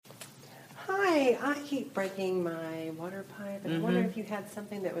I keep breaking my water pipe, and I wonder if you had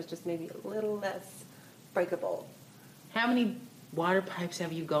something that was just maybe a little less breakable. How many water pipes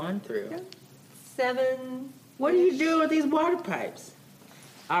have you gone through? 7. What are you doing with these water pipes?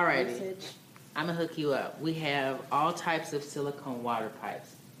 Alrighty. I'm going to hook you up. We have all types of silicone water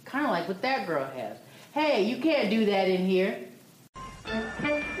pipes. Kind of like what that girl has. Hey, you can't do that in here.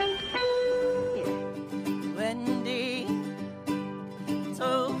 Wendy,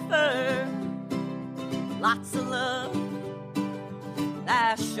 Topher, lots of love,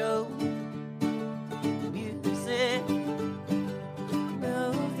 live show, music,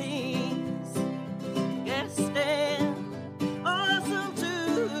 movies, guest and awesome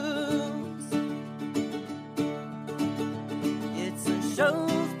tunes. It's a show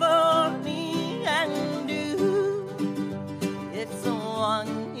for me and you. It's the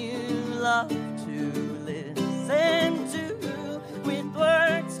one you love to listen to, with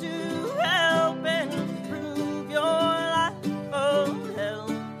words to help improve your life. Oh,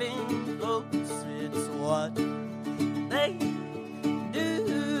 helping folks, it's what they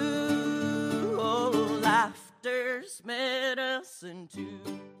do. Oh, laughter's medicine too.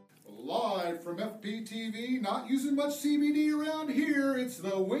 Live from FPTV, not using much CBD around here, it's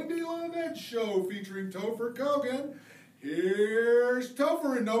the Wendy Love Ed Show featuring Topher Kogan. Here's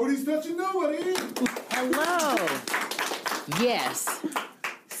Topher and Nobody's Touching Nobody. Hello. Yes.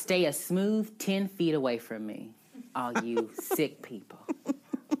 Stay a smooth 10 feet away from me, all you sick people.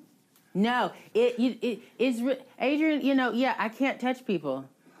 No, it's Adrian, yeah, I can't touch people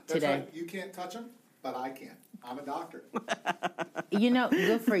today. That's right. You can't touch them, but I can. I'm a doctor.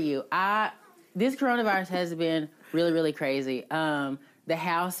 Good for you. This coronavirus has been really, really crazy. The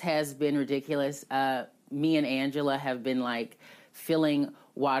house has been ridiculous. Me and Angela have been filling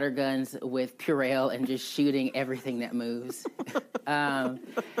water guns with Purell and just shooting everything that moves. I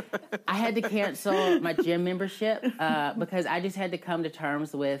had to cancel my gym membership because I just had to come to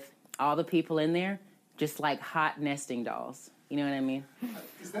terms with all the people in there just like hot nesting dolls. You know what I mean?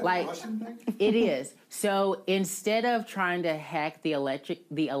 Is that a Russian thing? It is. So instead of trying to hack the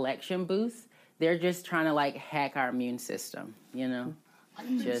election booth, they're just trying to hack our immune system, I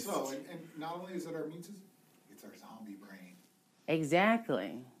think so. And not only is it our immune system, it's our zombie brain.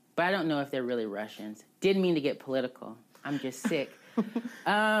 Exactly. But I don't know if they're really Russians. Didn't mean to get political. I'm just sick.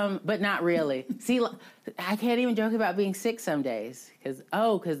 But not really. See, I can't even joke about being sick some days.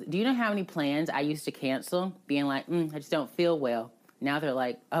 Because do you know how many plans I used to cancel? Being like, I just don't feel well. Now they're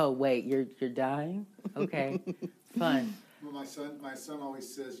like, oh, wait, you're dying? Okay, fun. Well, my son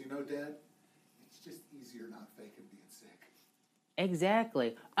always says, Dad, it's just easier not faking being sick.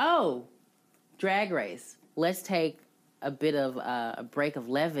 Exactly. Oh, Drag Race. Let's take a bit of a break of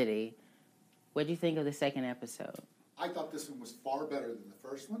levity. What do you think of the second episode? I thought this one was far better than the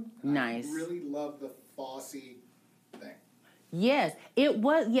first one. Nice. I really love the Fosse thing. Yes, it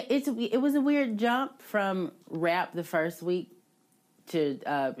was. Yeah, it was a weird jump from rap the first week to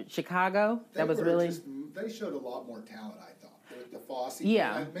Chicago. They showed a lot more talent, I thought. The Fosse.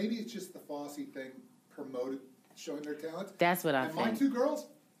 Yeah. Thing. Maybe it's just the Fosse thing promoted showing their talent. That's what I think. My two girls,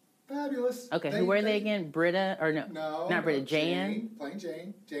 fabulous. Okay, who were they again? Britta or no? No, not Britta. Jan. Plain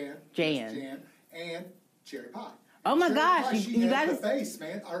Jane. Jan. Jan. And Cherry Pie. Oh my gosh! You got the face,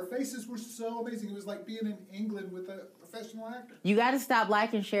 man. Our faces were so amazing. It was like being in England with a professional actor. You got to stop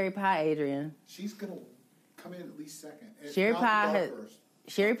liking Sherry Pie, Adrian. She's gonna come in at least second. Sherry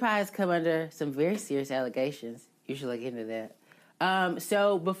Pie has come under some very serious allegations. You should look into that.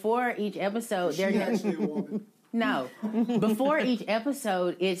 So before each episode, they're actually a woman. No, before each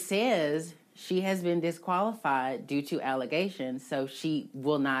episode, it says she has been disqualified due to allegations, so she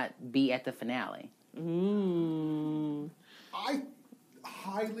will not be at the finale. I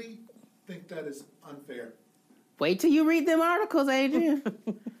highly think that is unfair. Wait till you read them articles, Adrian.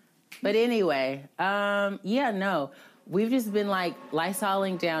 But anyway, we've just been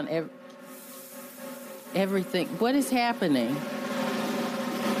Lysoling down everything. What is happening?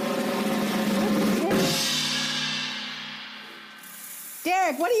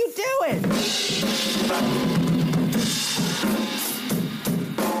 Derek, what are you doing?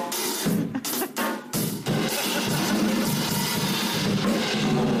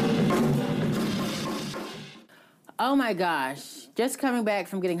 Oh my gosh, just coming back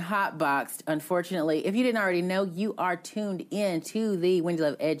from getting hotboxed, unfortunately. If you didn't already know, you are tuned in to the Wendy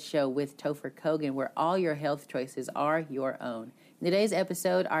Love Ed Show with Topher Kogan, where all your health choices are your own. In today's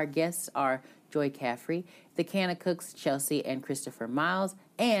episode, our guests are Joy Caffrey, the Cannacooks, Chelsie and Christopher Miles,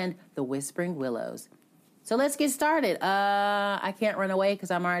 and the Whispering Willows. So let's get started. I can't run away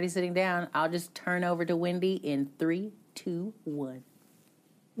because I'm already sitting down. I'll just turn over to Wendy in 3, 2, 1.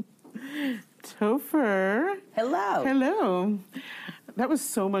 Topher. Hello. Hello. That was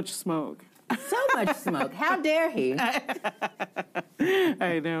so much smoke. So much smoke. How dare he?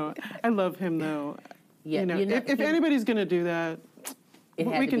 I know. I love him, though. Yeah, if anybody's going to do that,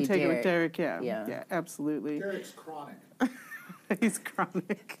 we can take it with Derek. Yeah, absolutely. Derek's chronic. He's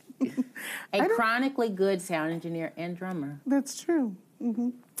chronic. A chronically good sound engineer and drummer. That's true. Mm-hmm.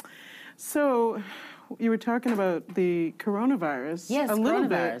 So, you were talking about the coronavirus. Yes, a little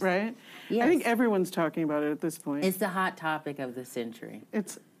bit, right? Yes. I think everyone's talking about it at this point. It's the hot topic of the century.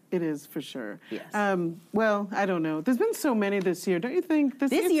 It is for sure. Yes. Well, I don't know. There's been so many this year, don't you think?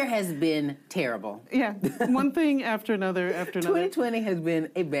 This year has been terrible. Yeah, one thing after another after another. 2020 has been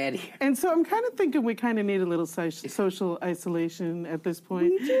a bad year. And so I'm kind of thinking we kind of need a little social isolation at this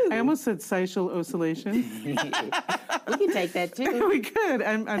point. We do. I almost said social oscillation. We can take that too. We could.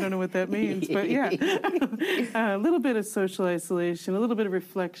 I don't know what that means, but yeah. A little bit of social isolation, a little bit of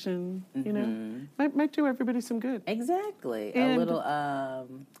reflection, might do everybody some good. Exactly. And a little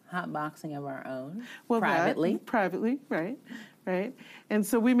hot boxing of our own. Well, privately, right. And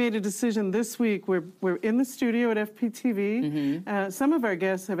so we made a decision this week. We're in the studio at FPTV. Some of our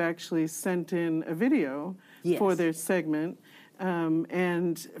guests have actually sent in a video for their segment.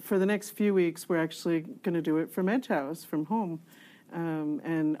 And for the next few weeks, we're actually going to do it from Edge House, from home.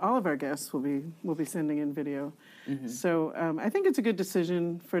 And all of our guests will be sending in video. So I think it's a good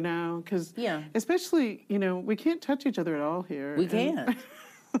decision for now because, especially, we can't touch each other at all here. We can't.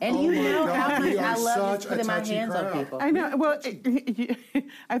 And how much I love just putting my hands on people. I know. Well,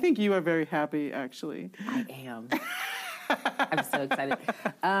 I think you are very happy, actually. I am. I'm so excited.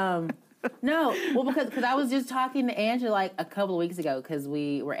 No, well, because I was just talking to Angela like a couple of weeks ago because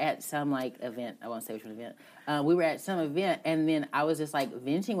we were at some event. I won't say which event. We were at some event, and then I was just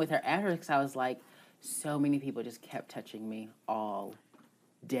venting with her after because I was like, so many people just kept touching me all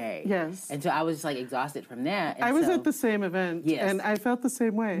day. Yes. And so I was just exhausted from that. And I was at the same event, and I felt the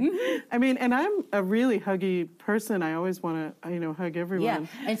same way. I mean, and I'm a really huggy person. I always want to, hug everyone. Yeah,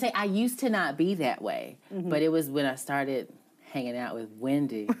 and say I used to not be that way, but it was when I started hanging out with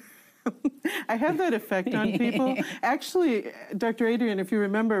Wendy. I have that effect on people. Actually, Dr. Adrian, if you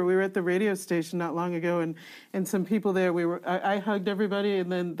remember, we were at the radio station not long ago, and some people there, I hugged everybody,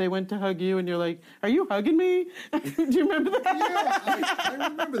 and then they went to hug you, and you're like, are you hugging me? Do you remember that? Yeah, I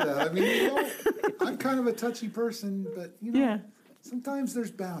remember that. I mean, I'm kind of a touchy person, but, sometimes there's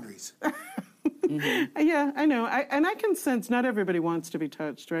boundaries. Yeah, I know. And I can sense not everybody wants to be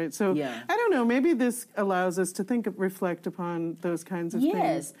touched, right? So, I don't know, maybe this allows us to reflect upon those kinds of things.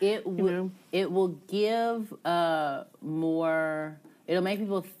 Yes, it will give more, it'll make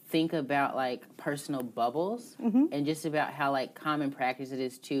people think about personal bubbles and just about how common practice it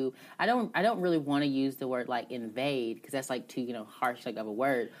is to, I don't really want to use the word invade because that's too, harsh of a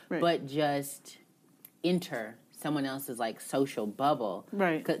word, but just enter someone else's social bubble.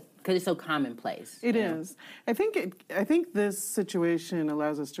 Right. Because it's so commonplace. It is. I think this situation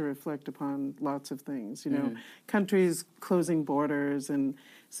allows us to reflect upon lots of things. Countries closing borders and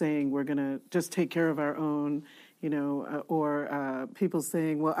saying we're going to just take care of our own. Or people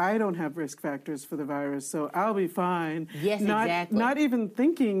saying, well, I don't have risk factors for the virus, so I'll be fine. Yes, exactly. Not even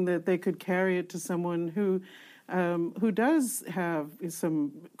thinking that they could carry it to someone who does have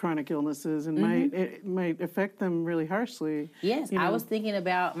some chronic illnesses and might affect them really harshly. Yes, I was thinking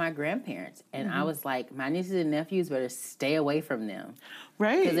about my grandparents, and I was like, my nieces and nephews better stay away from them.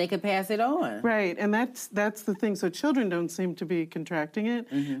 Right. Because they could pass it on. Right, and that's the thing. So children don't seem to be contracting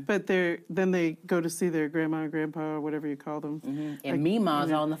it, but then they go to see their grandma or grandpa or whatever you call them. And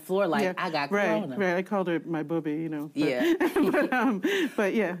Meemaw's on the floor I got corona. Right, I called her my booby, But, yeah.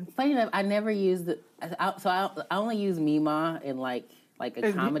 but yeah. Funny enough, I never used I only use Meemaw in a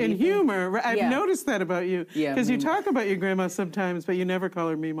comedy in humor. Right? I've noticed that about you. Yeah, because you talk about your grandma sometimes, but you never call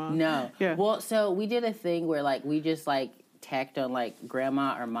her Meemaw. No. Yeah. Well, so we did a thing where we just tacked on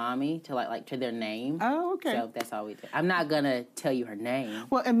grandma or mommy to to their name. Oh, okay. So that's all we did. I'm not gonna tell you her name.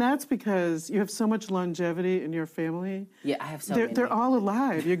 Well, and that's because you have so much longevity in your family. Yeah, I have so many. They're all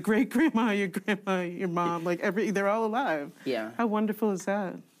alive. Your great grandma, your grandma, your mom, they're all alive. Yeah. How wonderful is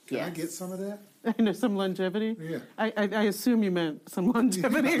that? Can I get some of that? I know, some longevity. Yeah. I assume you meant some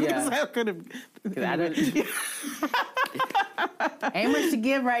longevity because I could have. I don't. Ain't much to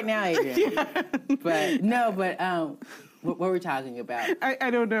give right now, Adrian. But what were we talking about?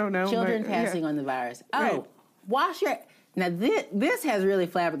 I don't know. No. Children passing on the virus. Oh, wash your. Now this has really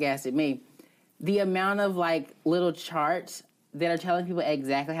flabbergasted me. The amount of little charts that are telling people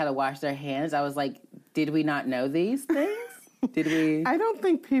exactly how to wash their hands. I was like, did we not know these things? Did we? I don't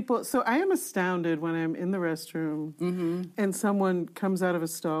think people. So I am astounded when I'm in the restroom and someone comes out of a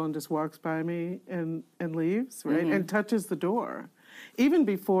stall and just walks by me and leaves, right, and touches the door, even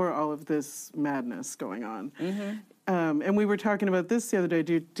before all of this madness going on. And we were talking about this the other day.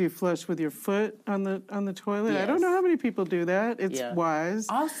 Do you flush with your foot on the toilet? Yes. I don't know how many people do that. It's wise.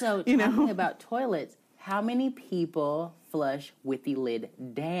 Also, talking about toilets, how many people flush with the lid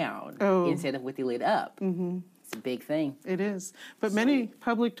down instead of with the lid up? It's a big thing. It is. But many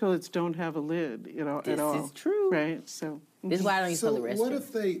public toilets don't have a lid at all. This is true. Right, so. This is why I don't use So public restroom. what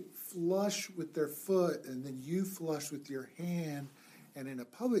if they flush with their foot and then you flush with your hand, and in a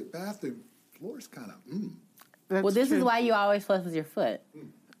public bathroom, floor's kind of, That's Well, this true. is why you always flush with your foot.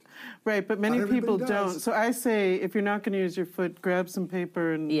 Right, but many Not people everybody don't. does. So I say, if you're not going to use your foot, grab some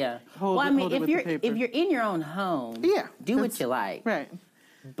paper and hold, well, I it, mean, hold it if with you're the paper. if you're in your own home, do what that's- you like. Right.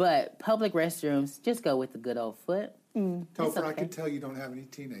 But public restrooms, just go with the good old foot. Topher, I okay. can tell you don't have any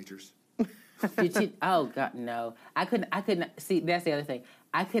teenagers. Oh God, no! I couldn't see. That's the other thing.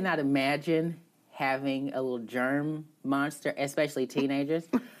 I could not imagine having a little germ monster, especially teenagers,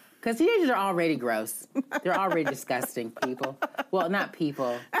 because teenagers are already gross. They're already disgusting people. Well, not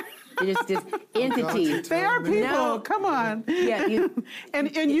people. They're just entities. They are people. No. Come on. Yeah,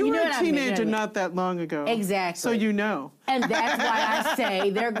 And you were know a what I mean, teenager you know. not that long ago. Exactly. So you know. And that's why I say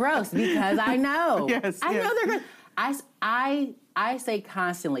they're gross, because I know. Yes, I yes. know they're gross. I say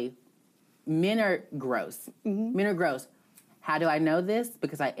constantly, men are gross. Men are gross. How do I know this?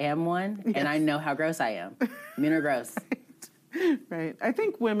 Because I am one, and I know how gross I am. Men are gross. Right. I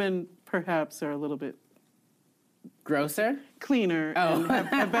think women perhaps are a little bit Grosser? cleaner and have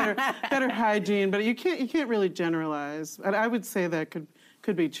a better hygiene, but you can't really generalize. And I would say that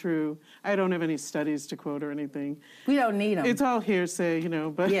could be true. I don't have any studies to quote or anything. We don't need them. It's all hearsay,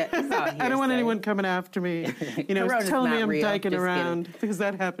 but Yeah, it's all I don't want hearsay. anyone coming after me, Corona's telling me not I'm real. dyking Just around, kidding. because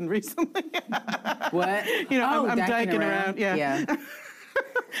that happened recently. What? I'm dyking around. Yeah.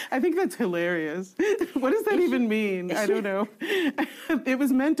 I think that's hilarious. What does that even mean? I don't know. It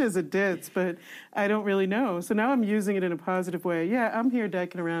was meant as a ditz, but I don't really know. So now I'm using it in a positive way. Yeah, I'm here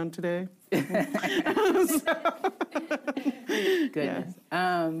dyking around today. Goodness.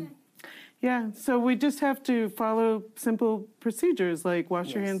 Yeah, so we just have to follow simple procedures like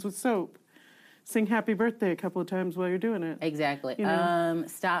wash your Yes. hands with soap, sing happy birthday a couple of times while you're doing it. Exactly. You know.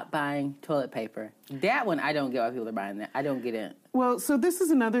 Stop buying toilet paper. That one, I don't get why people are buying that. I don't get it. Well, so this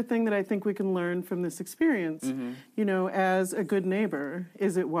is another thing that I think we can learn from this experience. As a good neighbor,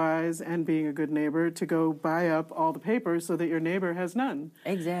 is it wise, and being a good neighbor, to go buy up all the paper so that your neighbor has none?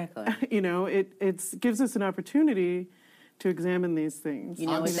 Exactly. It gives us an opportunity to examine these things. You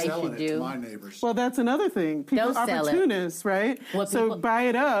know I'm what they selling should it to do? my neighbors. Well, that's another thing. People, Don't sell it. opportunists, right? Well, So people- buy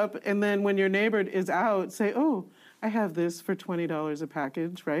it up, and then when your neighbor is out, say, "Oh, I have this for $20 a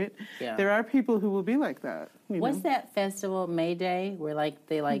package," right? Yeah. There are people who will be like that. What's that festival, May Day, where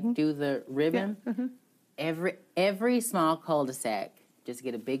they do the ribbon? Every small cul-de-sac, just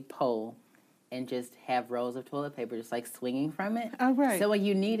get a big pole and just have rolls of toilet paper just swinging from it. Oh, right. So when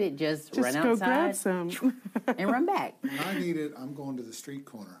you need it, just run Just go grab outside some. and run back. When I need it, I'm going to the street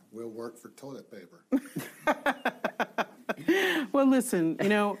corner. We'll work for toilet paper. Well, listen,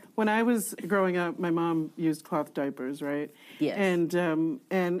 when I was growing up, my mom used cloth diapers, right? Yes.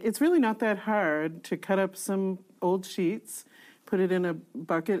 And it's really not that hard to cut up some old sheets, put it in a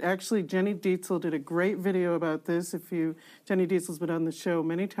bucket. Actually, Jenny Dietzel did a great video about this. Jenny Dietzel's been on the show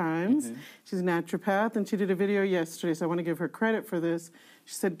many times. She's a naturopath, and she did a video yesterday, so I want to give her credit for this.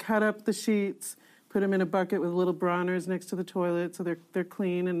 She said, cut up the sheets, put them in a bucket with little bronzers next to the toilet so they're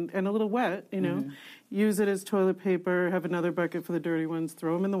clean and a little wet, Use it as toilet paper, have another bucket for the dirty ones,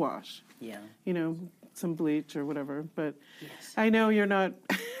 throw them in the wash. Yeah. Some bleach or whatever. But Yes. I know you're not...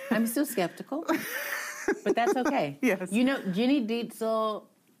 I'm still skeptical, but that's okay. Yes. Jenny Dietzel,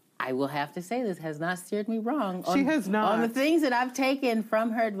 I will have to say this, has not steered me wrong. She has not. On the things that I've taken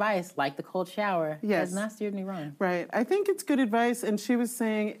from her advice, like the cold shower, Yes. has not steered me wrong. Right. I think it's good advice. And she was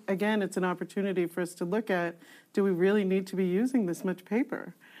saying, again, it's an opportunity for us to look at, do we really need to be using this much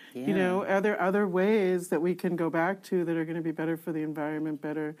paper? Yeah. Are there other ways that we can go back to that are going to be better for the environment,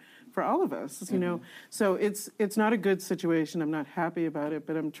 better for all of us? So it's not a good situation. I'm not happy about it,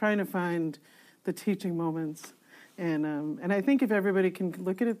 but I'm trying to find the teaching moments. And I think if everybody can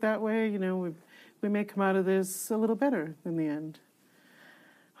look at it that way, we may come out of this a little better in the end.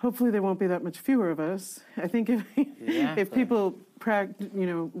 Hopefully there won't be that much fewer of us. I think if people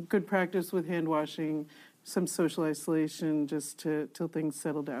good practice with hand washing, some social isolation just till things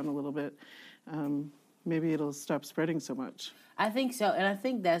settle down a little bit, maybe it'll stop spreading so much. I think so, and I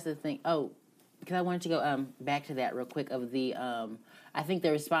think that's the thing. Oh, because I wanted to go back to that real quick of the, I think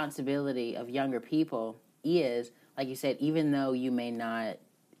the responsibility of younger people is, like you said, even though it may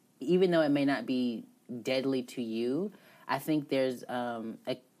not be deadly to you, I think there's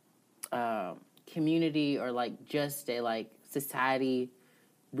a community or like just a like society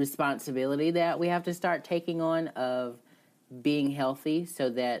responsibility that we have to start taking on of being healthy so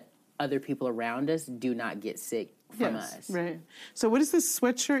that other people around us do not get sick from us. Right. So what is this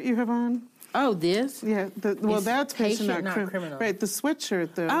sweatshirt you have on? Oh, this? Yeah. That's patient, not criminal. Right. The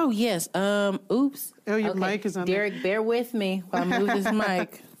sweatshirt, though. Oh, yes. Oops. Oh, your mic is on Derek, there. bear with me while I move this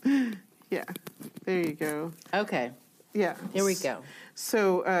mic. Yeah. There you go. Okay. Yeah. Here we go.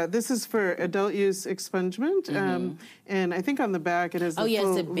 So this is for adult use expungement, and I think on the back it has the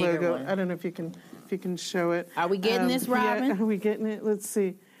full it's a bigger logo. one. I don't know if you can show it. Are we getting this, Robin? Yeah, are we getting it? Let's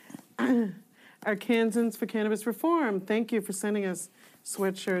see. Arkansans for Cannabis Reform. Thank you for sending us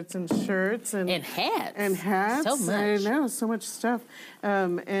sweatshirts and shirts and hats. And hats. So much. I know, so much stuff.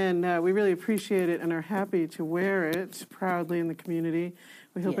 And we really appreciate it and are happy to wear it proudly in the community.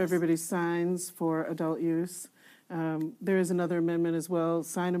 We hope everybody signs for adult use. There is another amendment as well.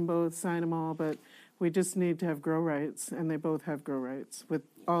 Sign them both, sign them all, but we just need to have grow rights, and they both have grow rights with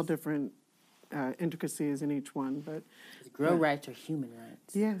all different intricacies in each one. But grow rights are human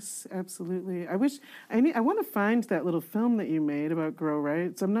rights. Yes, absolutely. I want to find that little film that you made about grow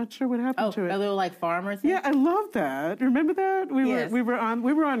rights. I'm not sure what happened to it. A little like farmer thing? Yeah, I love that. Remember that? We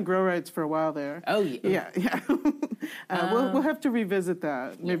were on grow rights for a while there. Oh yeah. Yeah. We'll have to revisit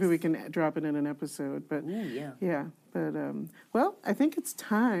that. Maybe we can drop it in an episode. But yeah. But well, I think it's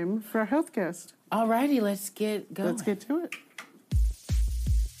time for our health guest. All righty, let's get going. Let's get to it.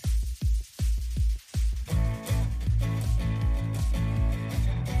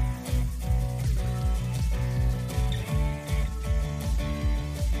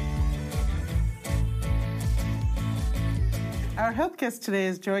 Our health guest today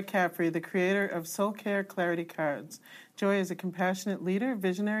is Joy Caffrey, the creator of Soul Care Clarity Cards. Joy is a compassionate leader,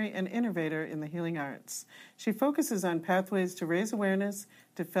 visionary, and innovator in the healing arts. She focuses on pathways to raise awareness,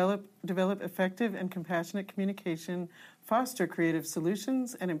 develop effective and compassionate communication, foster creative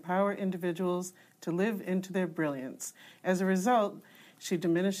solutions, and empower individuals to live into their brilliance. As a result, she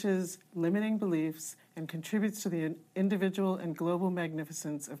diminishes limiting beliefs and contributes to the individual and global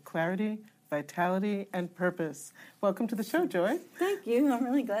magnificence of clarity, vitality, and purpose. Welcome to the show, Joy. Thank you. I'm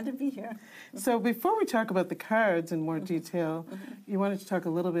really glad to be here. So before we talk about the cards in more detail, you wanted to talk a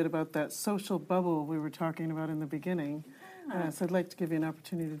little bit about that social bubble we were talking about in the beginning. So I'd like to give you an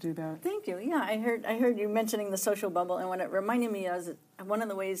opportunity to do that. Thank you. Yeah, I heard you mentioning the social bubble, and what it reminded me is one of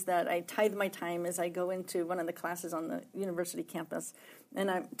the ways that I tithe my time is I go into one of the classes on the university campus, and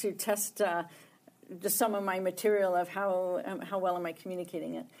to test just some of my material of how well am I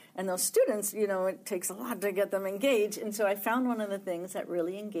communicating it. And those students, it takes a lot to get them engaged. And so I found one of the things that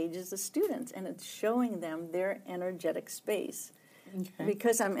really engages the students, and it's showing them their energetic space. Okay.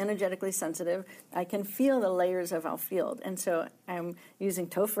 Because I'm energetically sensitive, I can feel the layers of our field. And so I'm using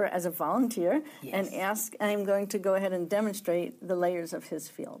Topher as a volunteer and I'm going to go ahead and demonstrate the layers of his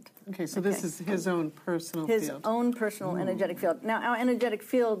field. Okay, so this is his own personal field. His own personal energetic field. Now, our energetic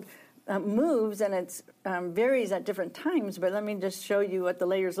field moves and it varies at different times, but let me just show you what the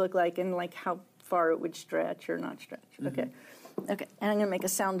layers look like and like how far it would stretch or not stretch. Okay, and I'm going to make a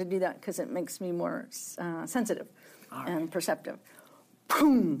sound to do that because it makes me more sensitive and perceptive.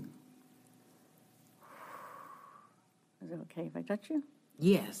 Boom. Is it okay if I touch you?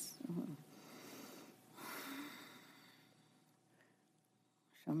 Yes.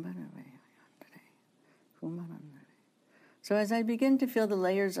 So as I begin to feel the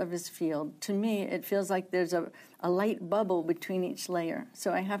layers of his field, to me it feels like there's a light bubble between each layer.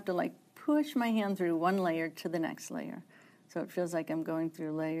 So I have to push my hand through one layer to the next layer. So it feels like I'm going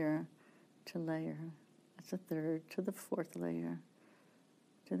through layer to layer. That's the third, to the fourth layer,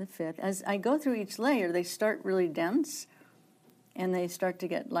 to the fifth. As I go through each layer, they start really dense, and they start to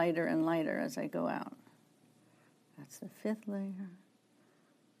get lighter and lighter as I go out. That's the fifth layer.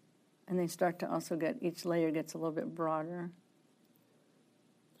 And they start to also each layer gets a little bit broader.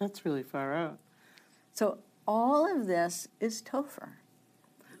 That's really far out. So all of this is Topher.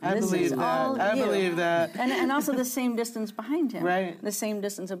 I believe that. And also the same distance behind him. Right. The same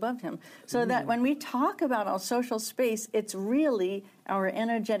distance above him. So that when we talk about our social space, it's really our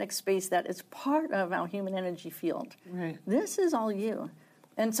energetic space that is part of our human energy field. Right. This is all you.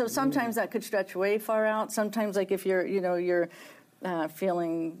 And so sometimes that could stretch way far out. Sometimes if you're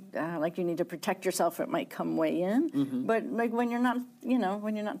feeling like you need to protect yourself, it might come way in. But when you're not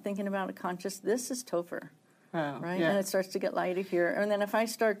thinking about it conscious, this is Topher. Wow. Right? Yeah. And it starts to get lighter here. And then if I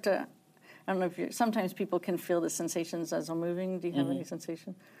start to I don't know if you're, sometimes people can feel the sensations as they're moving. Do you have any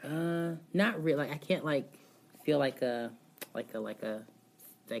sensation? Not really. I can't feel like a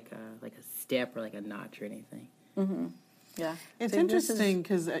step or like a notch or anything. Mm-hmm. Yeah. It's interesting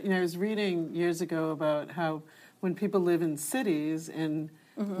because I was reading years ago about how when people live in cities and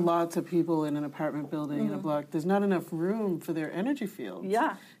lots of people in an apartment building in a block, there's not enough room for their energy fields.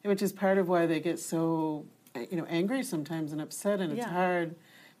 Yeah. Which is part of why they get so angry sometimes and upset, and it's hard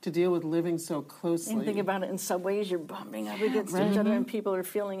to deal with living so closely. And think about it in subways, you're bumping up against each other and people are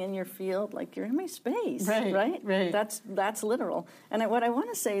feeling in your field like you're in my space, right? That's literal. And what I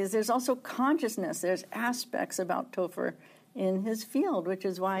want to say is there's also consciousness. There's aspects about Topher in his field, which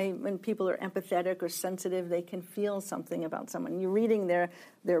is why when people are empathetic or sensitive, they can feel something about someone. You're reading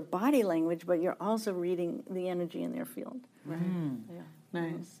their body language, but you're also reading the energy in their field. Right. Yeah.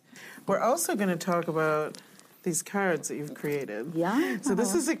 Nice. We're also going to talk about these cards that you've created. Yeah. So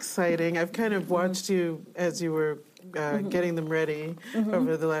this is exciting. I've kind of watched you as you were getting them ready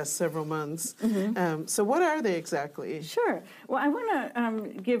over the last several months. So what are they exactly? Sure. Well, I want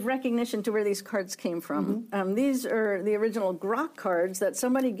to give recognition to where these cards came from. These are the original Grok cards that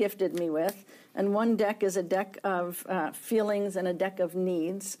somebody gifted me with, and one deck is a deck of feelings and a deck of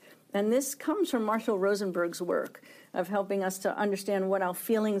needs. And this comes from Marshall Rosenberg's work of helping us to understand what our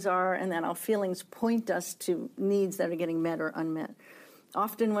feelings are, and then our feelings point us to needs that are getting met or unmet.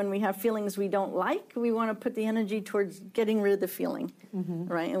 Often when we have feelings we don't like, we want to put the energy towards getting rid of the feeling,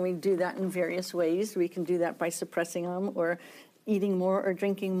 right? And we do that in various ways. We can do that by suppressing them, or eating more, or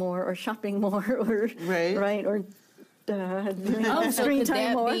drinking more, or shopping more, or right, or doing So screen could time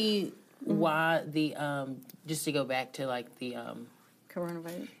that more. be why the just to go back to like the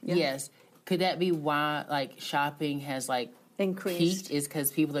Coronavirus. yes, could that be why shopping has Increased. peaked? Is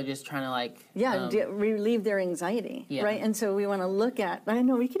because people are just trying to relieve their anxiety, right? And so we want to look at. I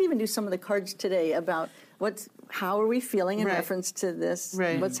know we could even do some of the cards today about how are we feeling in reference to this,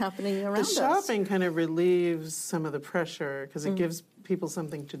 what's happening around us. The shopping kind of relieves some of the pressure because it gives people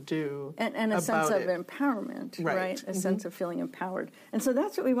something to do and a sense of empowerment, right? A sense of feeling empowered. And so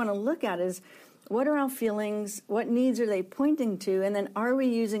that's what we want to look at is, what are our feelings? What needs are they pointing to? And then are we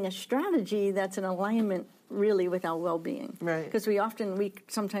using a strategy that's in alignment really with our well-being? Right. Because we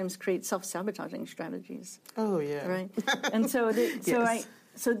sometimes create self-sabotaging strategies. Oh, yeah. Right. And so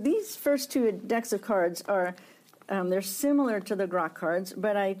so these first two decks of cards are, they're similar to the Grok cards,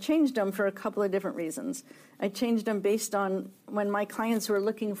 but I changed them for a couple of different reasons. I changed them based on when my clients were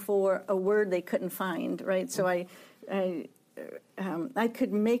looking for a word they couldn't find, right? So I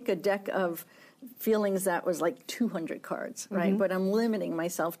could make a deck of feelings that was like 200 cards, right? But I'm limiting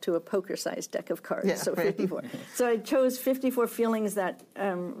myself to a poker-sized deck of cards, so 54. So I chose 54 feelings that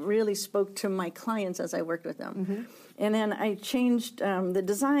really spoke to my clients as I worked with them. And then I changed the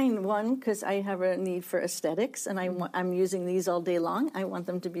design one because I have a need for aesthetics, and I'm using these all day long. I want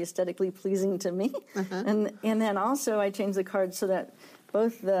them to be aesthetically pleasing to me. And then also I changed the cards so that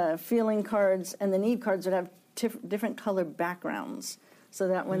both the feeling cards and the need cards would have different color backgrounds, so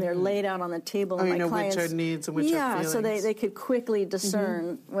that when they're laid out on the table, and my clients, which are needs and which are feelings. so they could quickly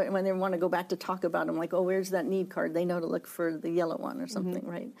discern when they want to go back to talk about them, like, oh, where's that need card? They know to look for the yellow one or something,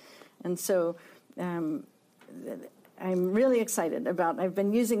 right? And so I'm really excited about. I've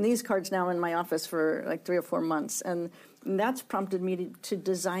been using these cards now in my office for like 3 or 4 months, and that's prompted me to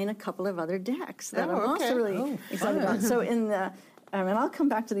design a couple of other decks that I'm also really excited about. So and I'll come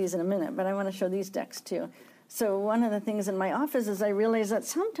back to these in a minute, but I want to show these decks too. So one of the things in my office is I realize that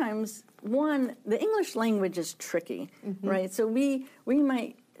sometimes, the English language is tricky, right? So we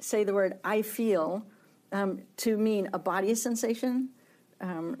might say the word "I feel" to mean a body sensation,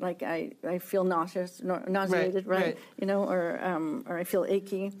 like I feel nauseated, right? Or I feel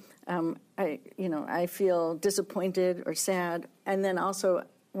achy. I feel disappointed or sad, and then also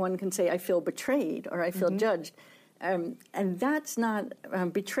one can say I feel betrayed or I feel judged, and that's not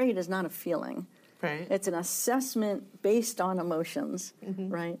betrayed is not a feeling. Right. It's an assessment based on emotions,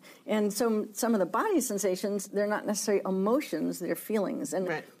 right? And so some of the body sensations, they're not necessarily emotions, they're feelings. And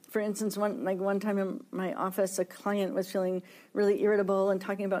for instance, one time in my office, a client was feeling really irritable and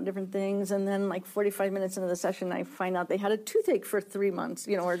talking about different things, and then 45 minutes into the session, I find out they had a toothache for 3 months,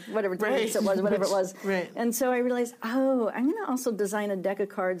 or whatever, 3 weeks it was, whatever it was. And so I realized, I'm going to also design a deck of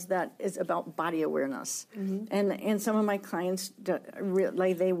cards that is about body awareness. And some of my clients,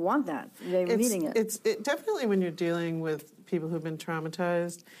 they want that. They're needing it. It's definitely when you're dealing with people who've been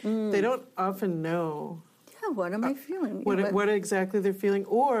traumatized, they don't often know. What am I feeling? What exactly they're feeling,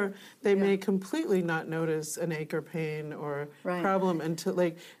 or they may completely not notice an ache or pain or problem until,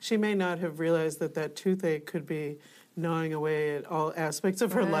 she may not have realized that toothache could be gnawing away at all aspects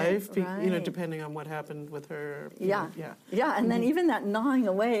of her Right, life, right. depending on what happened with her. Yeah. Yeah. Yeah. And then even that gnawing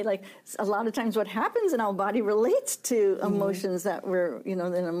away, like a lot of times what happens in our body relates to emotions that we're,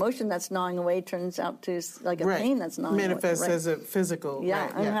 an emotion that's gnawing away turns out to like a pain that's gnawing away. Manifests Right. as a physical. Yeah.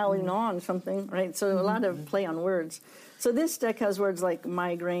 Right, And how we gnaw on something, right? So a lot of play on words. So this deck has words like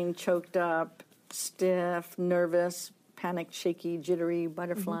migraine, choked up, stiff, nervous, panicked, shaky, jittery,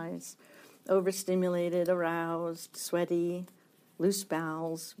 butterflies, overstimulated, aroused, sweaty, loose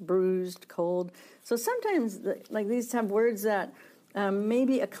bowels, bruised, cold. So sometimes, like these have words that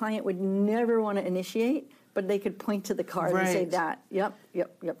maybe a client would never want to initiate, but they could point to the card and say Right. that, yep,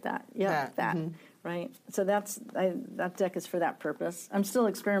 that, right? So that deck is for that purpose. I'm still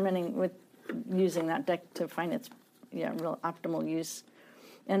experimenting with using that deck to find its real optimal use.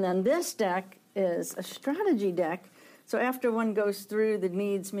 And then this deck is a strategy deck. So after one goes through the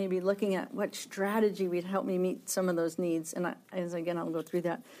needs, maybe looking at what strategy would help me meet some of those needs. And I'll go through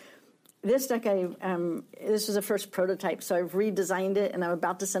that. This deck, this was a first prototype, so I've redesigned it, and I'm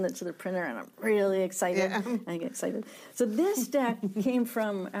about to send it to the printer, and I'm really excited. Yeah. I get excited. So this deck came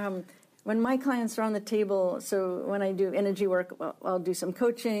from when my clients are on the table. So when I do energy work, I'll do some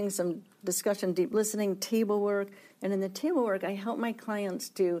coaching, some discussion, deep listening, table work. And in the table work, I help my clients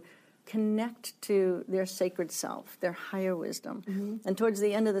to connect to their sacred self, their higher wisdom. Mm-hmm. And towards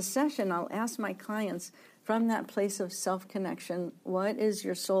the end of the session, I'll ask my clients, from that place of self-connection, what is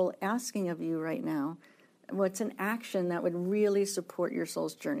your soul asking of you right now? What's an action that would really support your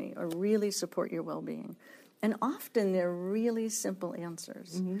soul's journey or really support your well-being? And often they're really simple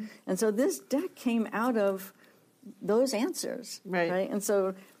answers. Mm-hmm. And so this deck came out of those answers. Right? And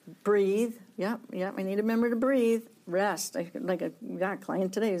so breathe. Yep. I need to remember to breathe. Rest. I got a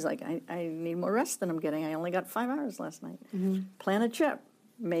client today who's like, I need more rest than I'm getting. I only got 5 hours last night. Mm-hmm. Plan a trip.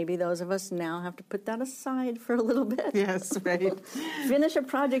 Maybe those of us now have to put that aside for a little bit. Yes, right. Finish a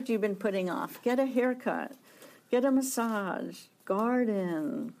project you've been putting off. Get a haircut. Get a massage.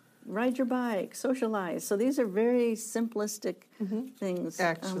 Garden. Ride your bike. Socialize. So these are very simplistic things.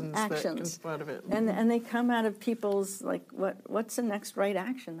 Actions. That come out of it. And they come out of people's, like, what's the next right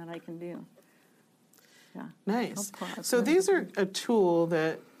action that I can do? Yeah. Nice. So these are a tool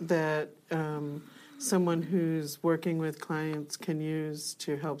that someone who's working with clients can use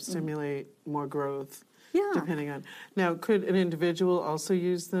to help stimulate more growth. Yeah. Depending on. Now, could an individual also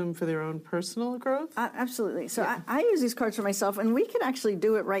use them for their own personal growth? Absolutely. So I use these cards for myself, and we could actually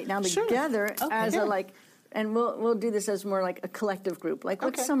do it right now together as and we'll do this as more like a collective group. Like,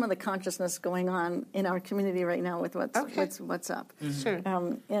 what's some of the consciousness going on in our community right now with what's up? Mm-hmm.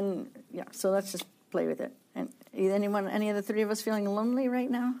 Sure. So let's just play with it. And any of the three of us feeling lonely right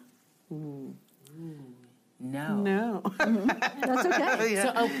now? No. That's okay.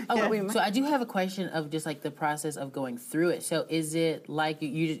 So I do have a question of just like the process of going through it. So is it like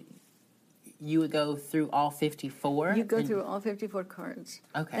you would go through all 54? You go through all 54 cards.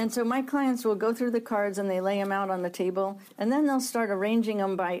 Okay. And so my clients will go through the cards and they lay them out on the table, and then they'll start arranging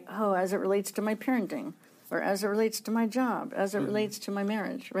them by, as it relates to my parenting, or as it relates to my job, as it relates to my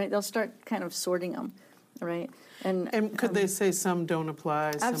marriage, right? They'll start kind of sorting them, right? And could they say some don't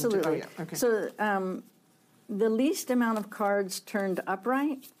apply? Absolutely. Some do? Okay. So the least amount of cards turned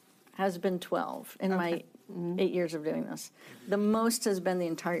upright has been 12 in my 8 years of doing this. The most has been the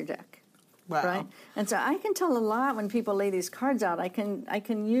entire deck. Wow. Right? And so I can tell a lot when people lay these cards out. I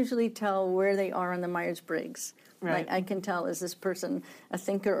can usually tell where they are on the Myers-Briggs. Right. Like I can tell, is this person a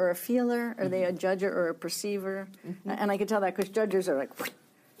thinker or a feeler? Are they a judger or a perceiver? And I can tell that because judges are like...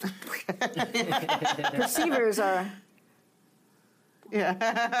 Perceivers are...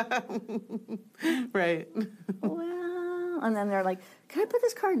 Yeah. Right. Well, and then they're like, can I put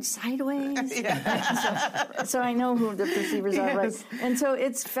this card sideways? So I know who the perceivers are, right? And so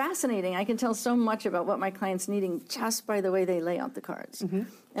it's fascinating. I can tell so much about what my client's needing just by the way they lay out the cards. Mm-hmm.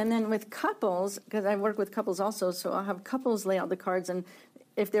 And then with couples, because I work with couples also, so I'll have couples lay out the cards, and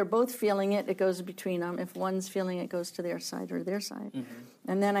if they're both feeling it, it goes between them. If one's feeling it, it goes to their side or their side. Mm-hmm.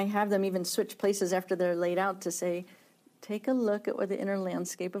 And then I have them even switch places after they're laid out to say, take a look at what the inner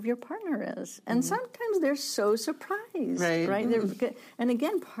landscape of your partner is. And sometimes they're so surprised, right? Mm-hmm. And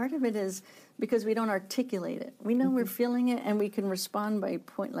again, part of it is because we don't articulate it. We know we're feeling it, and we can respond by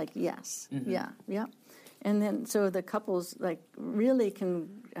point like, yes, yeah. And then so the couples like really can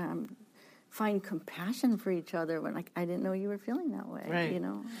find compassion for each other when like, I didn't know you were feeling that way, right. you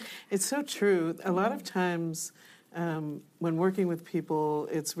know? It's so true. A lot of times when working with people,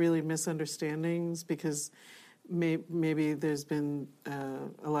 it's really misunderstandings because maybe there's been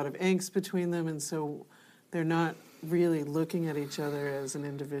a lot of angst between them, and so they're not really looking at each other as an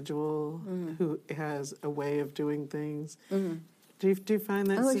individual who has a way of doing things. Do you find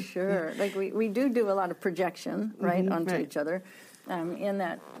that? Oh, sure. Like we do a lot of projection, right, onto right. each other, in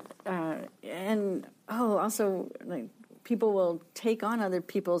that, also like people will take on other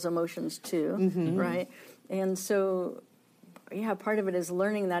people's emotions too, right? And so, yeah, part of it is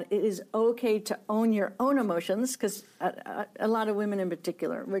learning that it is okay to own your own emotions, because a lot of women in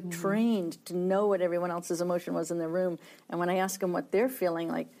particular, we're trained to know what everyone else's emotion was in the room. And when I ask them what they're feeling,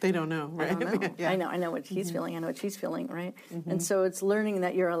 like, They don't know, right? I don't know. Yeah. I know what he's feeling. I know what she's feeling, right? And so it's learning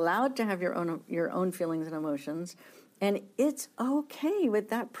that you're allowed to have your own feelings and emotions, and it's okay with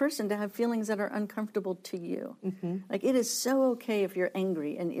that person to have feelings that are uncomfortable to you. Like, it is so okay if you're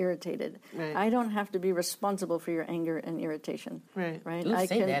angry and irritated. Right. I don't have to be responsible for your anger and irritation. Right. Ooh,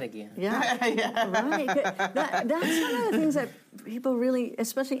 say that again. Yeah. Right. That's one of the things that people really,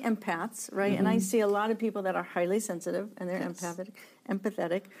 especially empaths, right? And I see a lot of people that are highly sensitive and they're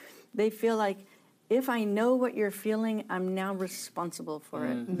empathetic. They feel like, if I know what you're feeling, I'm now responsible for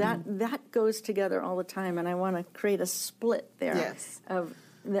it. That goes together all the time, and I want to create a split there of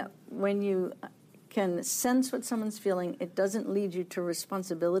that. When you can sense what someone's feeling, it doesn't lead you to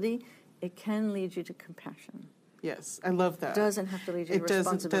responsibility. It can lead you to compassion. Yes, I love that. It doesn't have to lead you to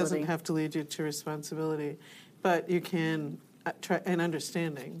responsibility. It doesn't have to lead you to responsibility, but you can try an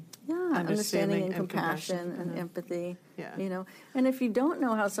understanding. Yeah, understanding and compassion and empathy. Yeah. You know, and if you don't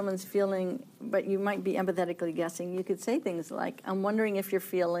know how someone's feeling, but you might be empathetically guessing, you could say things like, "I'm wondering if you're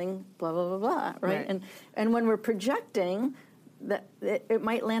feeling blah blah blah blah," right? And when we're projecting, that it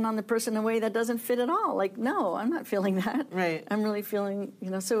might land on the person in a way that doesn't fit at all. Like, no, I'm not feeling that. Right. I'm really feeling,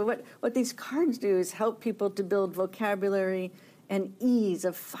 So what these cards do is help people to build vocabulary and ease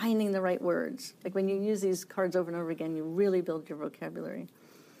of finding the right words. Like, when you use these cards over and over again, you really build your vocabulary.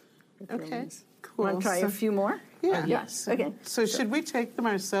 Okay, cool. Want to try a few more? Yeah. Yes. Okay. So should we take them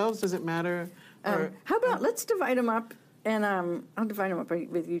ourselves? Does it matter? Or How about let's divide them up, and I'll divide them up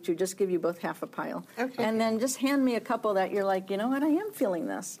with you two. Just give you both half a pile. Okay. And then just hand me a couple that you're like, you know what, I am feeling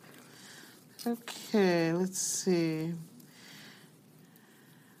this. Okay, let's see.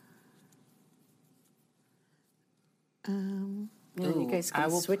 You guys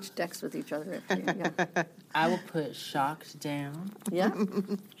can switch decks with each other if you. Yeah. I will put shocked down. Yeah.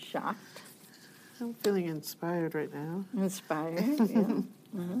 Shocked. I'm feeling inspired right now. Inspired. Yeah.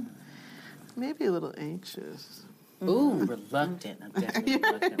 Maybe a little anxious. Ooh, reluctant. I'm definitely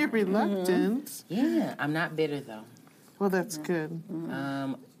reluctant. You're reluctant. Yeah, I'm not bitter though. Well, that's good.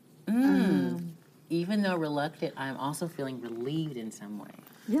 Even though reluctant, I'm also feeling relieved in some way.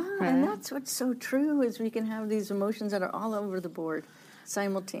 Yeah, and that's what's so true is we can have these emotions that are all over the board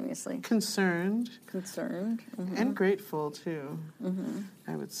simultaneously. Concerned. And grateful, too,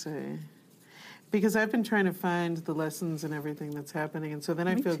 I would say. Because I've been trying to find the lessons and everything that's happening, and so then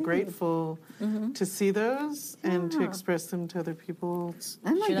I feel grateful to see those and to express them to other people.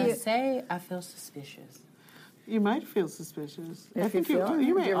 Should I say I feel suspicious? You might feel suspicious. If I think you feel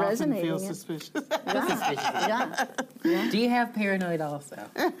you may you're often resonating feel it. suspicious. Yeah. Do you have paranoid also?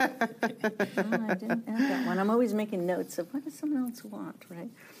 I didn't add that one. I'm always making notes of what does someone else want,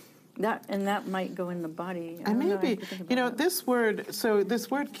 right? That might go in the body. I may be. This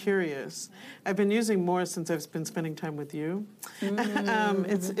word curious, I've been using more since I've been spending time with you.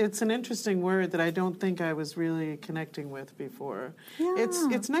 It's an interesting word that I don't think I was really connecting with before. Yeah.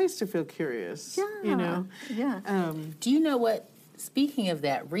 It's nice to feel curious. Yeah. Yeah. Do you know what? Speaking of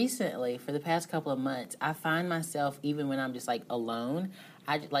that, recently, for the past couple of months, I find myself, even when I'm just like alone,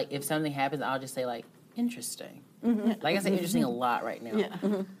 if something happens, I'll just say like, interesting. Like I say interesting a lot right now.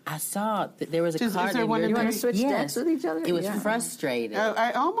 Yeah. I saw that there was a card. Is there one You want to switch decks with each other? It was frustrated.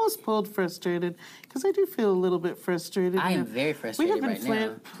 I almost pulled frustrated because I do feel a little bit frustrated. I am very frustrated right now. We have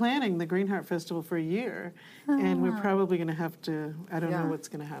been planning the Green Heart Festival for a year, and we're probably going to have to. I don't know what's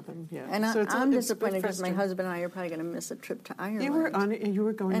going to happen. Yeah, and so I'm disappointed because my husband and I are probably going to miss a trip to Ireland. You were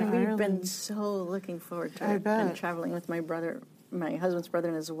going to Ireland, and we've been so looking forward to it. And traveling with my husband's brother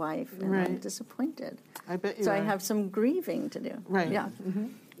and his wife, and I'm disappointed. I bet you So are. I have some grieving to do. Right. Yeah.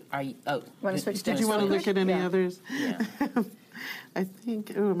 Are you? Oh, Want to switch? Did you want to look at any others? Yeah. I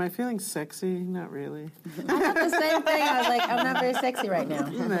think. Oh, am I feeling sexy? Not really. I thought the same thing. I was like, I'm not very sexy right now.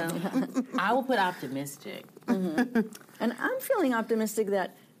 No. I will put optimistic. And I'm feeling optimistic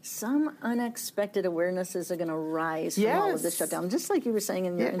that some unexpected awarenesses are going to rise from all of this shutdown. Just like you were saying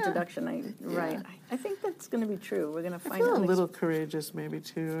in your introduction. I think that's going to be true. We're going to find out. A little courageous maybe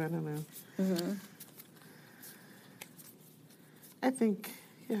too. I don't know. I think,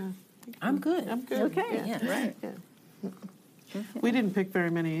 I'm good. I'm good. Okay. Yeah. Right. Yeah. We didn't pick very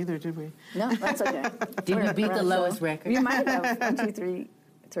many either, did we? No, that's okay. Did we beat the lowest record? You might have 1, 2, 3,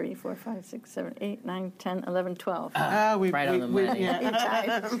 3, 4, 5, 6, 7, 8, 9, 10, 11, 12. Right on the money.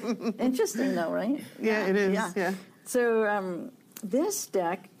 Yeah. Interesting, though, right? Yeah, it is. Yeah. So this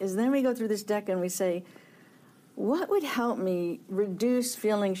deck is, then we go through this deck and we say, what would help me reduce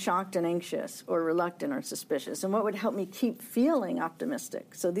feeling shocked and anxious or reluctant or suspicious? And what would help me keep feeling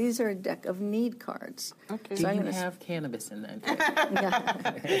optimistic? So these are a deck of need cards. Okay. Do So you have cannabis in that?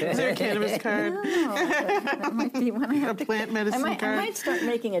 Yeah. Is there a cannabis card? No, that might be one I have to... Plant medicine I card? might start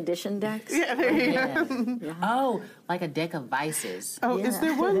making addition decks. Yeah, there you go. Yeah. Oh, like a deck of vices. Oh, is Yeah.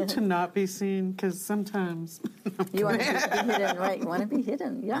 there one to not be seen? Because sometimes. You want to be hidden, right? You want to be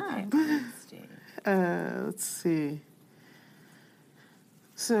hidden, yeah. Let's see.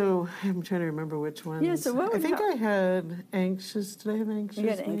 So I'm trying to remember which ones. Yeah, so what I would think help- I had anxious. Did I have anxious? You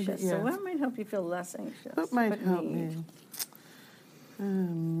get maybe? anxious. Yeah. So what might help you feel less anxious? What might help need?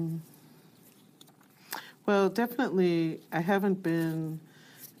 me? Well, definitely, I haven't been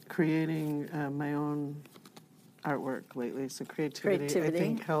creating my own artwork lately, so creativity. I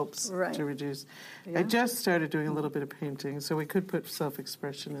think helps Right. to reduce. Yeah. I just started doing a little bit of painting, so we could put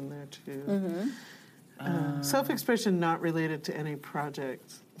self-expression in there too. Mm-hmm. Self-expression not related to any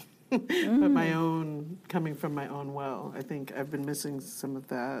project, but my own, coming from my own well. I think I've been missing some of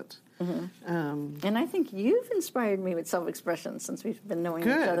that. And I think you've inspired me with self-expression since we've been knowing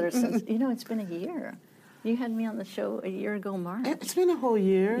Good. each other since, it's been a year. You had me on the show a year ago, March. It's been a whole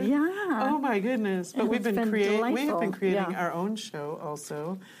year. Yeah. Oh my goodness! But And we've it's been been we have delightful. been creating Yeah. our own show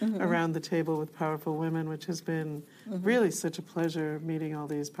also, Around the Table with Powerful Women, which has been really such a pleasure meeting all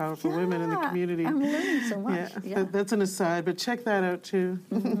these powerful women in the Yeah, community. I'm learning so much. Yeah. That's an aside, but check that out too.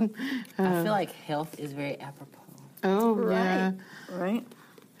 I feel like health is very apropos. Oh yeah, Right.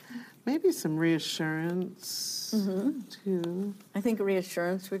 maybe some reassurance too. I think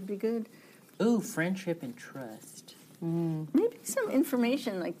reassurance would be good. Ooh, friendship and trust. Maybe some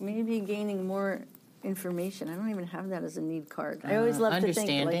information, like maybe gaining more information. I don't even have that as a need card. I always love to think,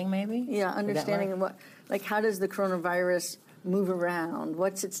 Understanding, like, maybe? yeah, Would that understanding work? what, like, how does the coronavirus move around?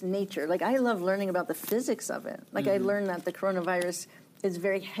 What's its nature? Like, I love learning about the physics of it. Like, I learned that the coronavirus is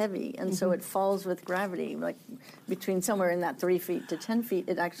very heavy, and so it falls with gravity. Like, between somewhere in that 3 feet to 10 feet,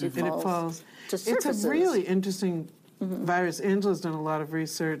 it actually And it falls falls. to surfaces. It's a really interesting virus. Angela's done a lot of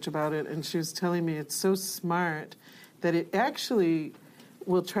research about it, and she was telling me it's so smart that it actually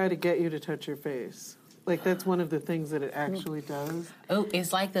will try to get you to touch your face. Like, that's one of the things that it actually does. Oh,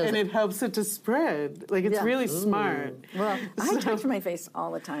 it's like those. And it helps it to spread. Like, it's Yeah. really smart. Well, I touch my face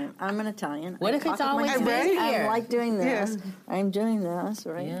all the time. I'm an Italian. What I if it's cock up my always head. right I'm here? like doing this. Yeah. I'm doing this,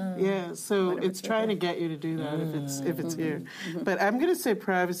 right? Yeah. Yeah, so Whatever it's it's trying to okay. get you to do that if it's here. But I'm going to say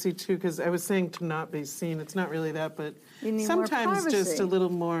privacy too, because I was saying to not be seen. It's not really that, but You need more sometimes just privacy. a little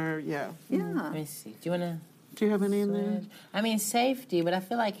more. Yeah. Yeah. Let me see. Do you want to? Do you have any in there? I mean, safety, but I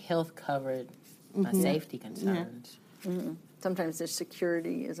feel like health covered my safety concerns. Sometimes there's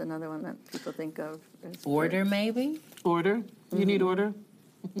security is another one that people think of. as Order, maybe? Order. You need order.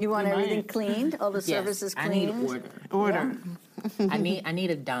 You want You everything might. cleaned, all the Yes, services I need cleaned. order. Order. I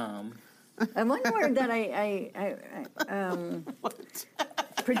need a dom. And one word that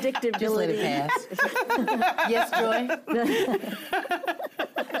predictability. Just let it pass. Yes, Joy?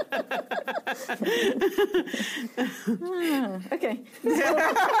 Okay.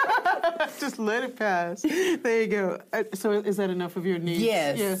 Just let it pass. There you go. So is that enough of your needs?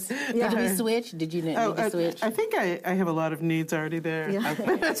 Yes. Yes. Did we switch? Did you need to switch? I think I have a lot of needs already there.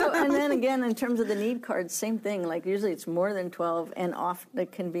 Yeah. So, and then again, in terms of the need cards, same thing. Like usually it's more than 12, and off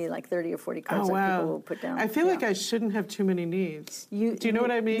it can be like 30 or 40 cards Oh, that wow. people will put down. I feel like Yeah. I shouldn't have too many needs. Do you know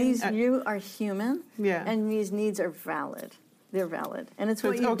what I mean? You are human, Yeah. and these needs are valid. They're valid, and it's So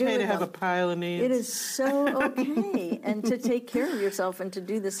what it's you do okay to with have a them. pile of needs. It is so okay, and to take care of yourself and to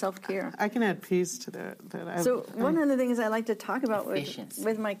do the self-care. I can add peace to that. So one of the things I like to talk about Efficiency.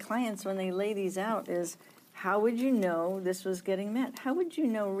 with my clients when they lay these out is, how would you know this was getting met? How would you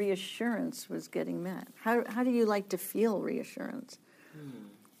know reassurance was getting met? How do you like to feel reassurance?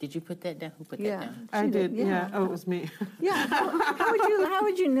 Did you put that down? Who put Yeah. that down? I She did. did, Yeah. yeah. Oh, it was me. Yeah. How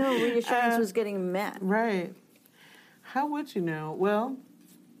would you know reassurance was getting met? Right. How would you know? Well,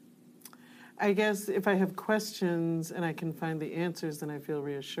 I guess if I have questions and I can find the answers, then I feel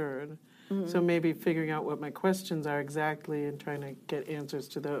reassured. So maybe figuring out what my questions are exactly and trying to get answers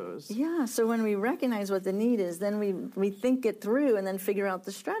to those. Yeah, so when we recognize what the need is, then we think it through and then figure out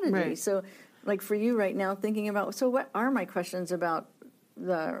the strategy. Right. So like for you right now, thinking about, so what are my questions about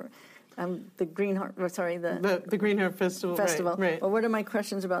the the Green Heart, the Green Heart Festival. Right. Or what are my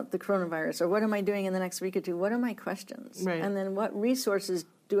questions about the coronavirus? Or what am I doing in the next week or two? What are my questions? Right. And then what resources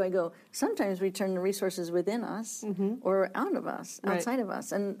do I go? Sometimes we turn to resources within us or out of us, outside of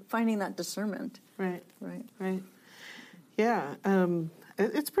us, and finding that discernment. Right. Right. Yeah.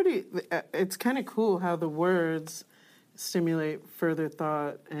 It's pretty. It's kind of cool how the words stimulate further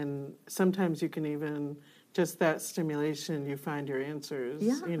thought, and sometimes you can even. Just that stimulation, you find your answers.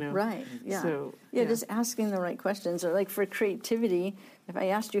 Yeah, you know. Right. Yeah. So, just asking the right questions. Or like for creativity, if I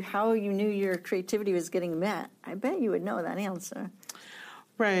asked you how you knew your creativity was getting met, I bet you would know that answer.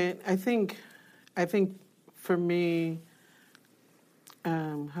 Right. I think for me,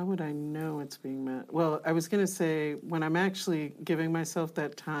 how would I know it's being met? Well, I was going to say when I'm actually giving myself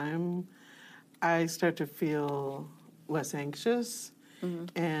that time, I start to feel less anxious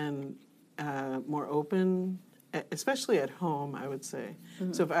and more open, especially at home, I would say.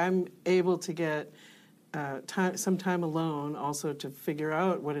 So if I'm able to get some time alone also to figure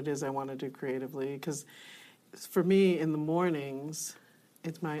out what it is I want to do creatively, because for me in the mornings,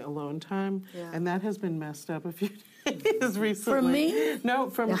 it's my alone time, and that has been messed up a few days recently. For me? No,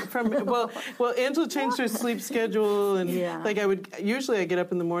 from well, Angela changed her sleep schedule, and like I get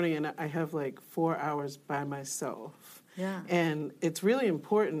up in the morning and I have like 4 hours by myself. Yeah. And it's really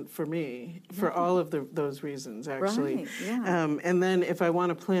important for me for all of those reasons, actually. Right, yeah. And then if I want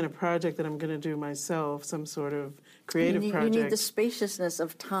to plan a project that I'm going to do myself, some sort of creative project. You need the spaciousness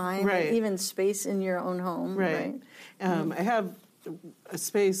of time, and even space in your own home. Right. I have a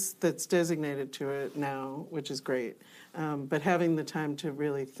space that's designated to it now, which is great. But having the time to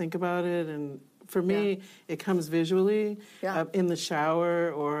really think about it, and for me, it comes visually in the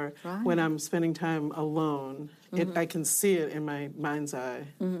shower or when I'm spending time alone. I can see it in my mind's eye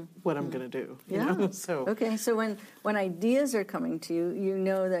what I'm going to do. You know? So when ideas are coming to you, you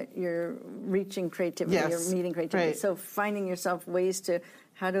know that you're reaching creativity, you're meeting creativity. Right. So finding yourself ways to,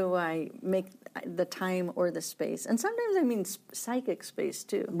 how do I make the time or the space? And sometimes I mean psychic space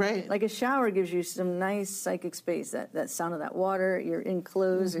too. Right. Like a shower gives you some nice psychic space, that sound of that water, you're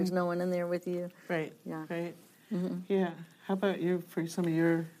enclosed, there's no one in there with you. Right. Yeah. Right. Yeah. How about you for some of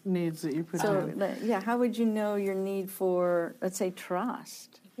your needs that you put down? So, how would you know your need for, let's say,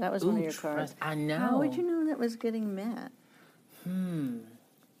 trust? That was one of your cards. I know. How would you know that was getting met?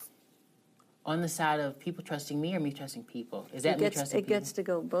 On the side of people trusting me or me trusting people? Is that me trusting people? It gets to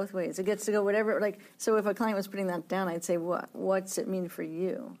go both ways. It gets to go whatever, so if a client was putting that down, I'd say, what's it mean for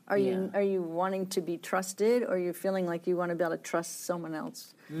you? Are you wanting to be trusted, or are you feeling like you want to be able to trust someone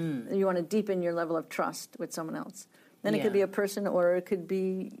else? You want to deepen your level of trust with someone else. Then it could be a person, or it could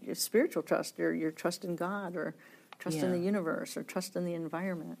be your spiritual trust, or your trust in God, or trust in the universe, or trust in the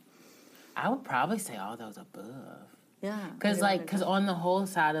environment. I would probably say all those above. Yeah. Because on the whole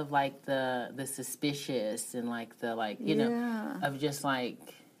side of like the suspicious and like the of just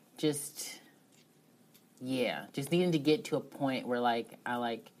needing to get to a point where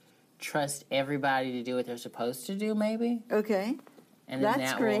I trust everybody to do what they're supposed to do, maybe. Okay. And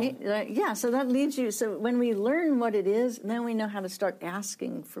that's great. So that leads you. So when we learn what it is, then we know how to start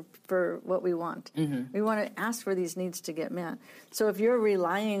asking for what we want. We want to ask for these needs to get met. So if you're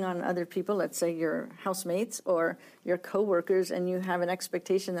relying on other people, let's say your housemates or your coworkers, and you have an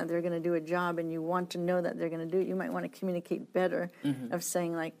expectation that they're going to do a job, and you want to know that they're going to do it, you might want to communicate better of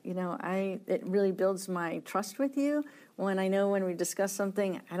saying it really builds my trust with you. When I know when we discuss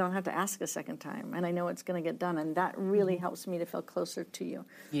something, I don't have to ask a second time, and I know it's going to get done, and that really helps me to feel closer to you.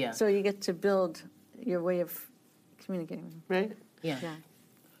 Yeah. So you get to build your way of communicating. Right? Yeah.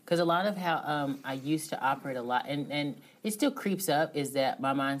 Because a lot of how I used to operate a lot, and it still creeps up, is that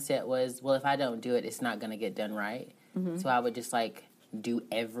my mindset was, well, if I don't do it, it's not going to get done right. So I would just do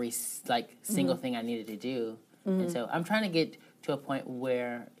every single thing I needed to do. And so I'm trying to get to a point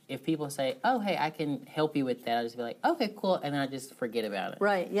where if people say, oh, hey, I can help you with that, I'll just be like, okay, cool, and then I just forget about it.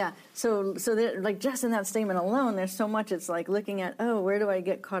 Right, yeah. So just in that statement alone, there's so much. It's like looking at, where do I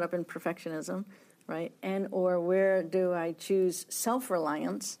get caught up in perfectionism, right? And or where do I choose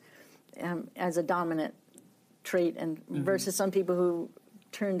self-reliance as a dominant trait, and versus some people who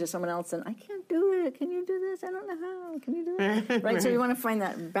turn to someone else and, I can't do it. Can you do this? I don't know how. Can you do that? Right? So you want to find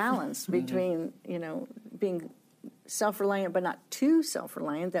that balance between, being self-reliant but not too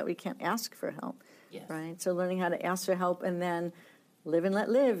self-reliant that we can't ask for help. Yes. Right? So learning how to ask for help, and then live and let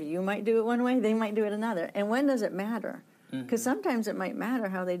live. You might do it one way, they might do it another. And when does it matter? Because sometimes it might matter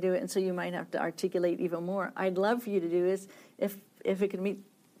how they do it, and so you might have to articulate even more. I'd love for you to do is if it could meet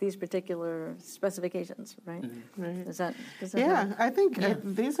these particular specifications, right? Does that I think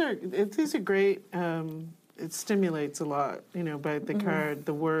these are great it stimulates a lot, by the card,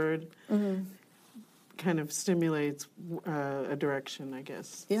 the word kind of stimulates a direction, I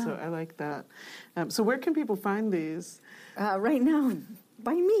guess. Yeah. So I like that. So where can people find these? Right now,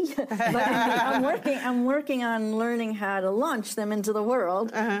 by me. But I'm working on learning how to launch them into the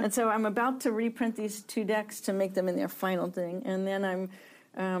world. And so I'm about to reprint these 2 decks to make them in their final thing. And then I'm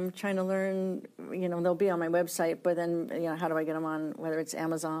trying to learn, they'll be on my website, but then, how do I get them on, whether it's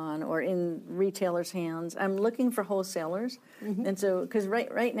Amazon or in retailers' hands? I'm looking for wholesalers. And so, because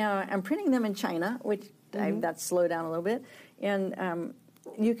right now I'm printing them in China, which that's slowed down a little bit. And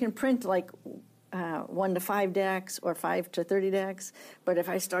you can print like 1 to 5 decks or 5 to 30 decks. But if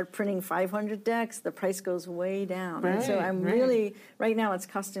I start printing 500 decks, the price goes way down. Right, and so I'm really, right now it's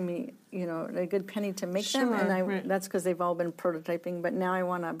costing me, a good penny to make them. And that's because they've all been prototyping. But now I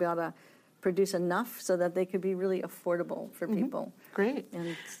want to be able to produce enough so that they could be really affordable for people. Great.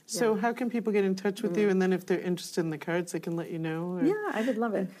 And, So how can people get in touch with you? And then if they're interested in the cards, they can let you know? Or? Yeah, I would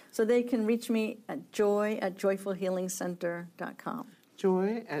love it. So they can reach me at joy@joyfulhealingcenter.com.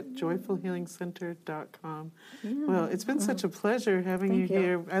 joy@joyfulhealingcenter.com. Well, it's been such a pleasure having you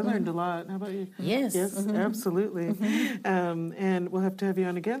here. I learned a lot. How about you? Yes. Yes, absolutely. And we'll have to have you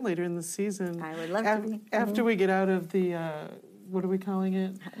on again later in the season. I would love to be. After we get out of the, what are we calling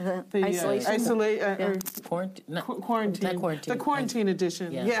it? The Isolation. or Quarantine. quarantine. Not quarantine. The quarantine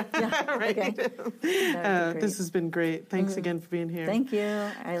edition. Yeah. Right. Okay. This has been great. Thanks again for being here. Thank you.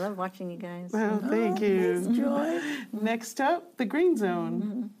 I love watching you guys. Well, thank you. Thanks, Joy. Next up, the Green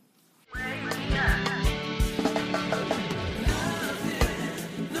Zone.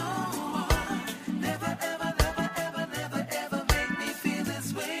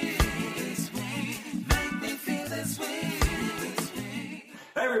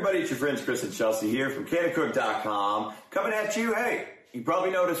 Hey everybody, it's your friends Chris and Chelsie here from Cannacooks.com. Coming at you, hey, you probably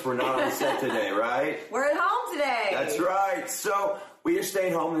noticed we're not on set today, right? We're at home today. That's right. So we are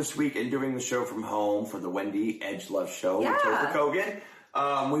staying home this week and doing the show from home for the Wendy Edgelove Show with Topher Kogan.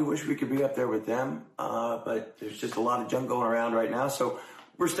 We wish we could be up there with them, but there's just a lot of junk going around right now, so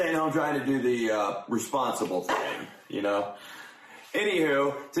we're staying home trying to do the responsible thing,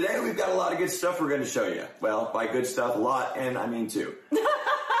 Anywho, today we've got a lot of good stuff we're going to show you. Well, by good stuff, a lot, and I mean 2.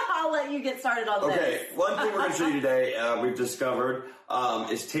 I'll let you get started on this. Okay, one thing we're going to show you today, we've discovered,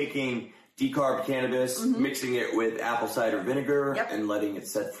 is taking decarb cannabis, mixing it with apple cider vinegar, and letting it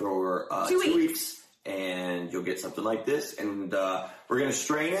set for 2 weeks. And you'll get something like this. And we're going to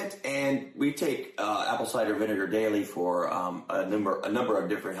strain it. And we take apple cider vinegar daily for a number of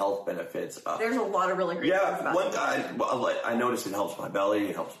different health benefits. There's a lot of really great things about it. I noticed it helps my belly.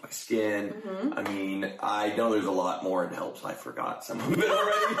 It helps my skin. I mean, I know there's a lot more it helps. I forgot some of it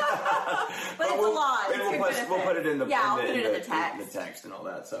already. but it's a lot. And we'll put it in the I'll put it in the text. In the text and all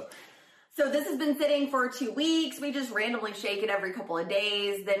that. So this has been sitting for 2 weeks. We just randomly shake it every couple of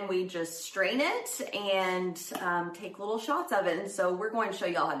days. Then we just strain it and take little shots of it. And so we're going to show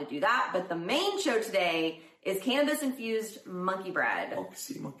you all how to do that. But the main show today is cannabis-infused monkey bread.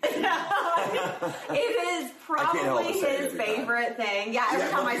 Monkey. It is probably his favorite thing. Yeah, every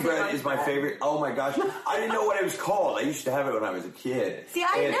time I say bread is my favorite. Oh my gosh. I didn't know what it was called. I used to have it when I was a kid. See,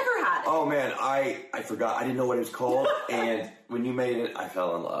 I never had it. Oh man, I forgot. I didn't know what it was called. And when you made it, I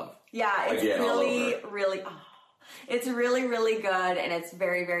fell in love. Yeah, it's it's really, really good, and it's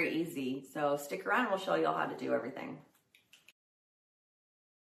very, very easy. So stick around, and we'll show you all how to do everything.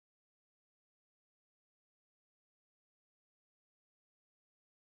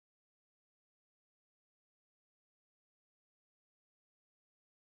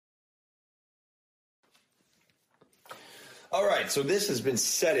 All right, so this has been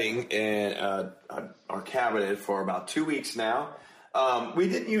setting in our cabinet for about 2 weeks now. We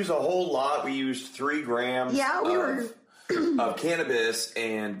didn't use a whole lot. We used 3 grams of cannabis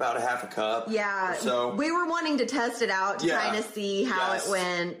and about a half a cup. Yeah, so we were wanting to test it out, trying to see how it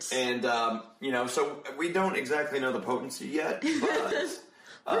went. And, so we don't exactly know the potency yet, but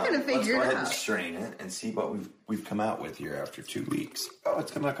we're going to figure it out. Let's go ahead and strain it and see what we've come out with here after 2 weeks. Oh,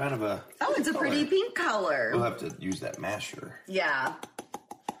 it's come out kind of a... Oh, it's a pretty pink color. We'll have to use that masher. Yeah.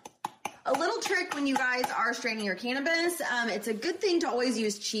 A little trick when you guys are straining your cannabis, it's a good thing to always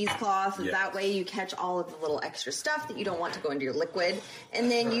use cheesecloth. Yes. That way you catch all of the little extra stuff that you don't want to go into your liquid.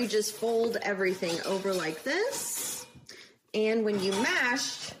 And then you just fold everything over like this. And when you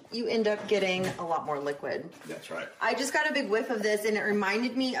mash, you end up getting a lot more liquid. That's right. I just got a big whiff of this, and it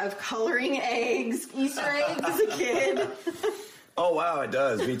reminded me of coloring eggs, Easter eggs as a kid. Oh, wow, it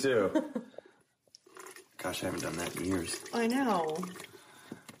does. Me too. Gosh, I haven't done that in years. I know.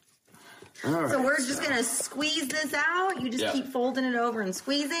 All right, so we're just going to squeeze this out. You just keep folding it over and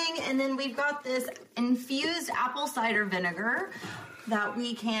squeezing. And then we've got this infused apple cider vinegar that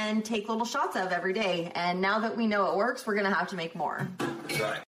we can take little shots of every day. And now that we know it works, we're going to have to make more.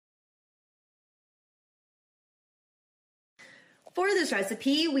 Right. For this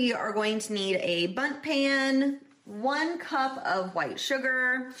recipe, we are going to need a bundt pan, 1 cup of white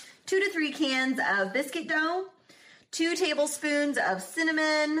sugar, 2 to 3 cans of biscuit dough, 2 tablespoons of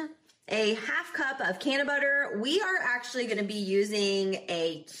cinnamon, a ½ cup of canna butter. We are actually going to be using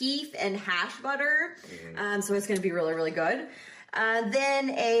a keef and hash butter, so it's going to be really, really good. Then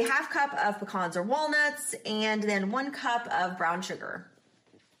a ½ cup of pecans or walnuts, and then 1 cup of brown sugar.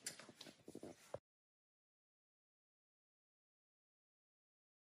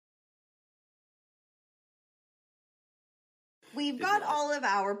 We've got all of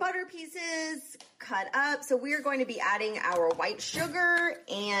our butter pieces cut up, so we're going to be adding our white sugar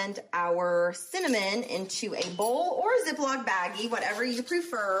and our cinnamon into a bowl or a Ziploc baggie, whatever you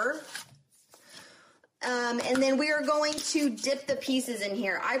prefer. And then we are going to dip the pieces in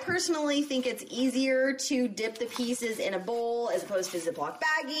here. I personally think it's easier to dip the pieces in a bowl as opposed to a Ziploc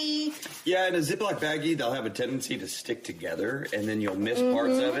baggie. Yeah, in a Ziploc baggie, they'll have a tendency to stick together, and then you'll miss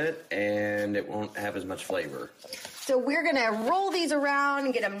parts of it, and it won't have as much flavor. So we're going to roll these around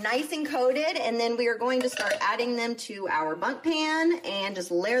and get them nice and coated, and then we are going to start adding them to our bundt pan and just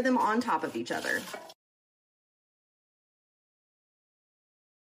layer them on top of each other.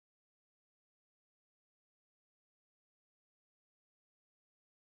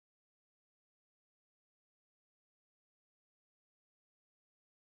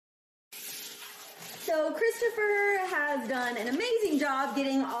 So Christopher has done an amazing job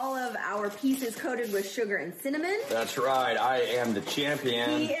getting all of our pieces coated with sugar and cinnamon. That's right. I am the champion.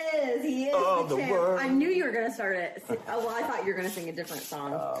 He is of the world. I knew you were going to start it. Oh, well, I thought you were going to sing a different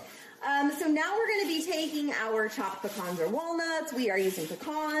song. So now we're going to be taking our chopped pecans or walnuts. We are using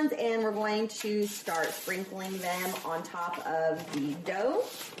pecans, and we're going to start sprinkling them on top of the dough.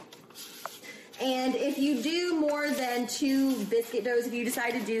 And if you do more than 2 biscuit doughs, if you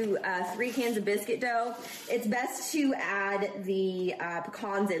decide to do 3 cans of biscuit dough, it's best to add the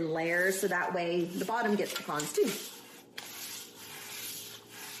pecans in layers so that way the bottom gets pecans too.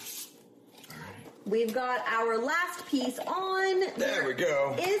 We've got our last piece on. There we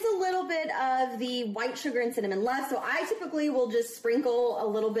go. Is a little bit of the white sugar and cinnamon left, so I typically will just sprinkle a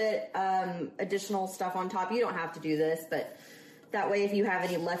little bit additional stuff on top. You don't have to do this, but that way if you have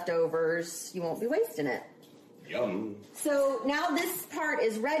any leftovers, you won't be wasting it. Yum. So now this part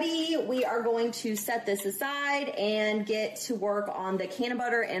is ready. We are going to set this aside and get to work on the canna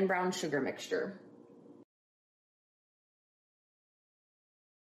butter and brown sugar mixture.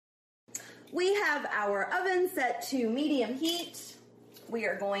 We have our oven set to medium heat. We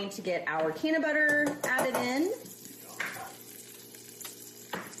are going to get our canna butter added in.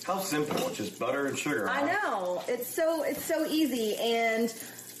 How simple, just butter and sugar. I know, it's so easy, and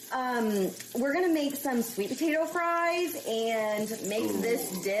we're gonna make some sweet potato fries and make this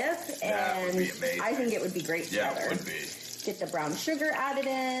dip, and I think it would be great together. Yeah, it would be. Get the brown sugar added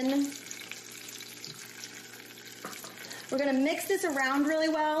in. We're gonna mix this around really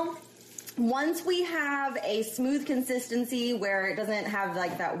well. Once we have a smooth consistency where it doesn't have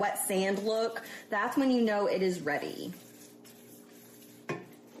like that wet sand look, that's when you know it is ready.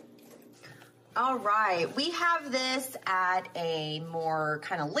 All right, we have this at a more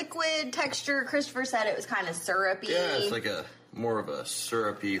kind of liquid texture. Christopher said it was kind of syrupy. Yeah, it's like more of a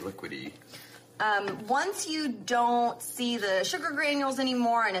syrupy, liquidy. Once you don't see the sugar granules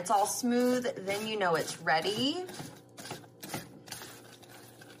anymore and it's all smooth, then you know it's ready.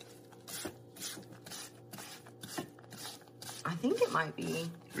 I think it might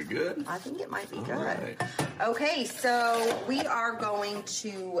be. We good? I think it might be good. Right. Okay, so we are going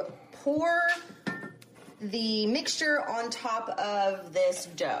to pour the mixture on top of this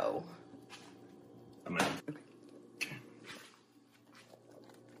dough. I'm in.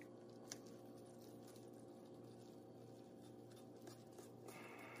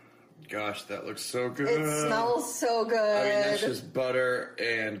 Gosh, that looks so good. It smells so good. I mean, that's just butter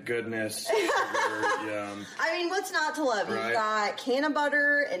and goodness. Sugar, yum. I mean, what's not to love? Right. You've got canna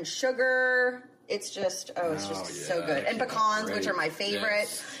butter and sugar. It's just, so good. And pecans, great. which are my favorite.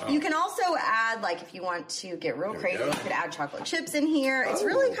 Yes. Oh. You can also add, like, if you want to get real crazy, you could add chocolate chips in here. It's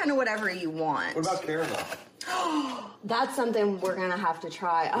really kind of whatever you want. What about caramel? That's something we're going to have to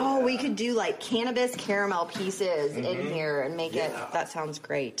try. Oh, we could do, like, cannabis caramel pieces in here and make it. That sounds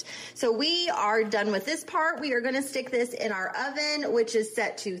great. So we are done with this part. We are going to stick this in our oven, which is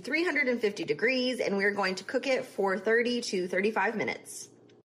set to 350 degrees, and we're going to cook it for 30 to 35 minutes.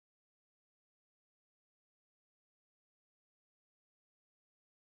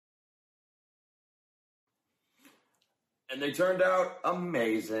 And they turned out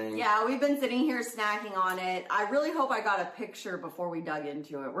amazing. Yeah, we've been sitting here snacking on it. I really hope I got a picture before we dug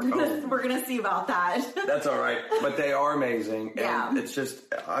into it. We're gonna see about that. That's all right, but they are amazing. And it's just,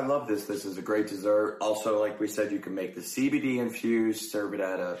 I love this. This is a great dessert. Also, like we said, you can make the CBD infused, serve it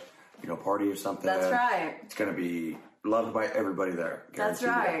at a party or something. That's right. It's gonna be loved by everybody there. That's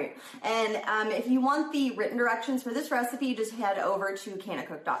right. And if you want the written directions for this recipe, just head over to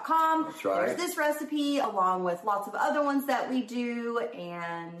Cannacooks.com. That's right. There's this recipe along with lots of other ones that we do,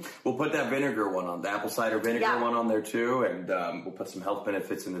 and we'll put that vinegar one on, the apple cider vinegar one on there too, and we'll put some health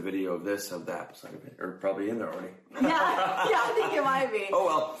benefits in the video of this, of the apple cider vinegar, or probably in there already. yeah, I think it might be. Oh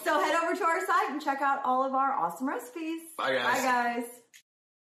well. So head over to our site and check out all of our awesome recipes. Bye guys. Bye guys.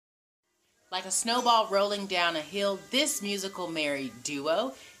 Like a snowball rolling down a hill, this musical married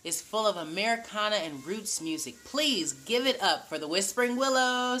duo is full of Americana and roots music. Please give it up for the Whispering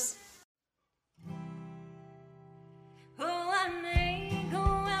Willows. Oh, I may go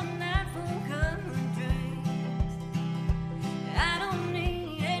out night for a couple of drinks. I don't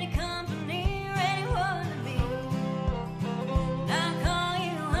need any company or anyone to be. I'll call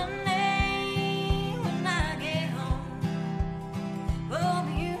you honey when I get home. Hope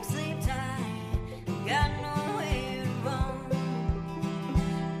you sleep tight, got nowhere to roam.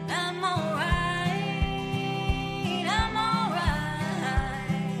 I'm alright, I'm alright.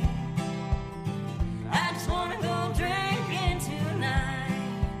 I just wanna go drinking tonight.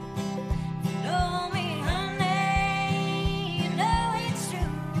 You know me, honey, you know it's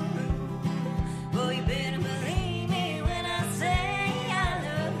true. Oh, you better believe me when I say I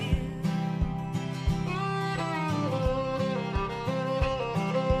love you.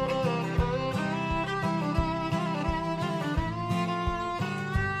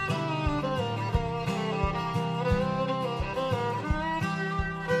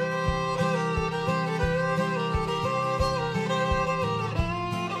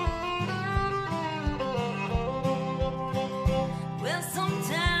 Well,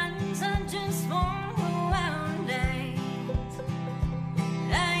 sometimes I just wanna go out and dance.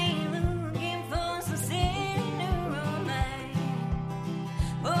 I ain't looking for some silly new romance.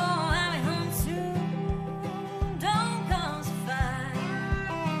 Oh, I'll be home soon, don't cause a fight.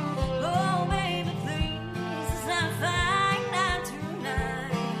 Oh, baby, please, let's not fight, not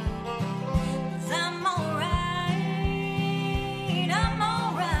tonight. 'Cause I'm alright, I'm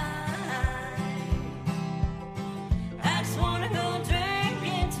alright. I just wanna go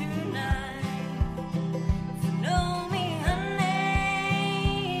drinking tonight. If you know me,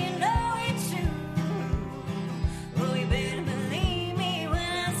 honey, you know it's true. Oh, you better believe me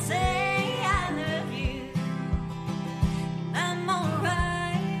when I say I love you. I'm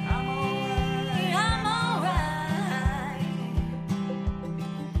alright, I'm alright, I'm alright.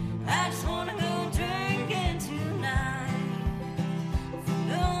 I just wanna go drinking tonight. If you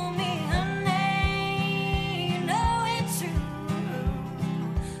know me, honey, you know it's true.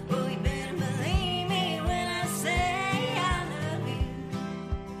 Oh, you better believe me when I say I love you.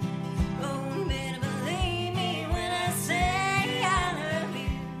 Oh, you better believe me when I say I love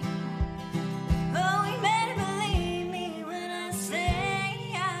you. Oh, you better believe me when I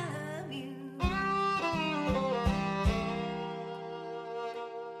say I love you.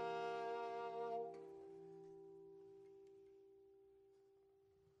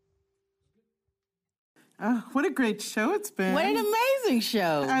 Oh, what a great show it's been. What an amazing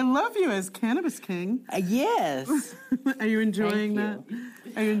show. I love you as Cannabis King. Yes. Are you enjoying Thank that?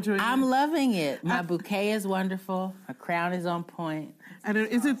 Are you enjoying I'm it? loving it. My bouquet is wonderful. My crown is on point. I don't.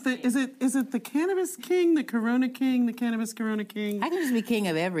 Is it the Cannabis King, the Corona King, the Cannabis Corona King? I can just be king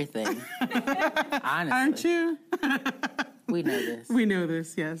of everything. Honestly. Aren't you? We know this. We know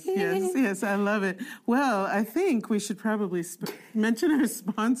this. Yes, yes, yes. I love it. Well, I think we should probably mention our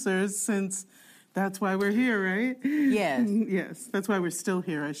sponsors, since that's why we're here, right? Yes. Yes, that's why we're still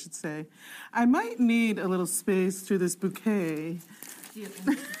here, I should say. I might need a little space through this bouquet.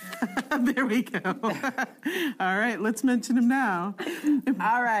 There we go. All right, let's mention them now.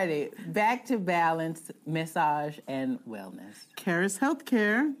 All righty. Back to balance, massage, and wellness. Caris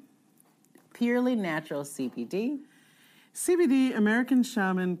Healthcare. Purely natural CBD. CBD, American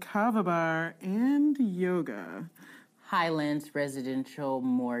Shaman, Kava Bar, and Yoga. Highlands Residential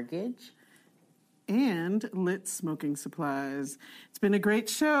Mortgage. And Lit Smoking Supplies. It's been a great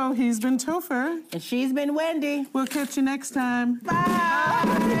show. He's been Topher. And she's been Wendy. We'll catch you next time.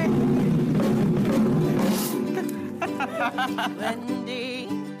 Bye. Wendy